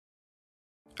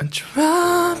A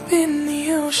drop in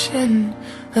the ocean,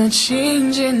 a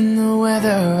change in the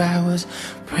weather. I was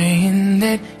praying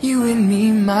that you and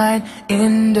me might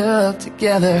end up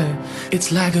together.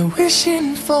 It's like a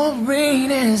wishing for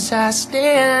rain as I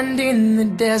stand in the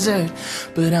desert,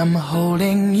 but I'm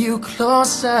holding you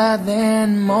closer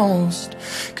than most,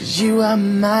 'cause you are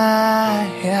my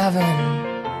heaven.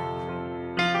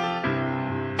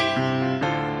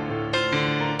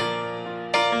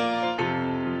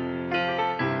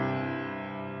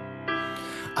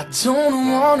 I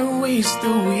don't wanna waste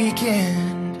the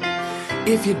weekend.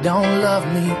 If you don't love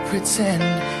me, pretend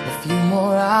a few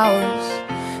more hours,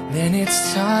 then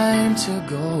it's time to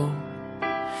go.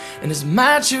 And as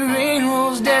my train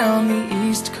rolls down the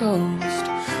east coast,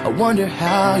 I wonder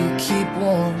how you keep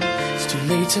warm. It's too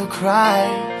late to cry,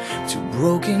 too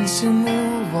broken to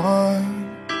move on,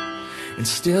 and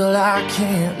still I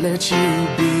can't let you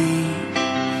be.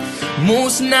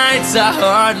 Most nights I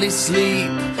hardly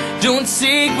sleep. Don't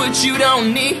take what you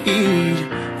don't need.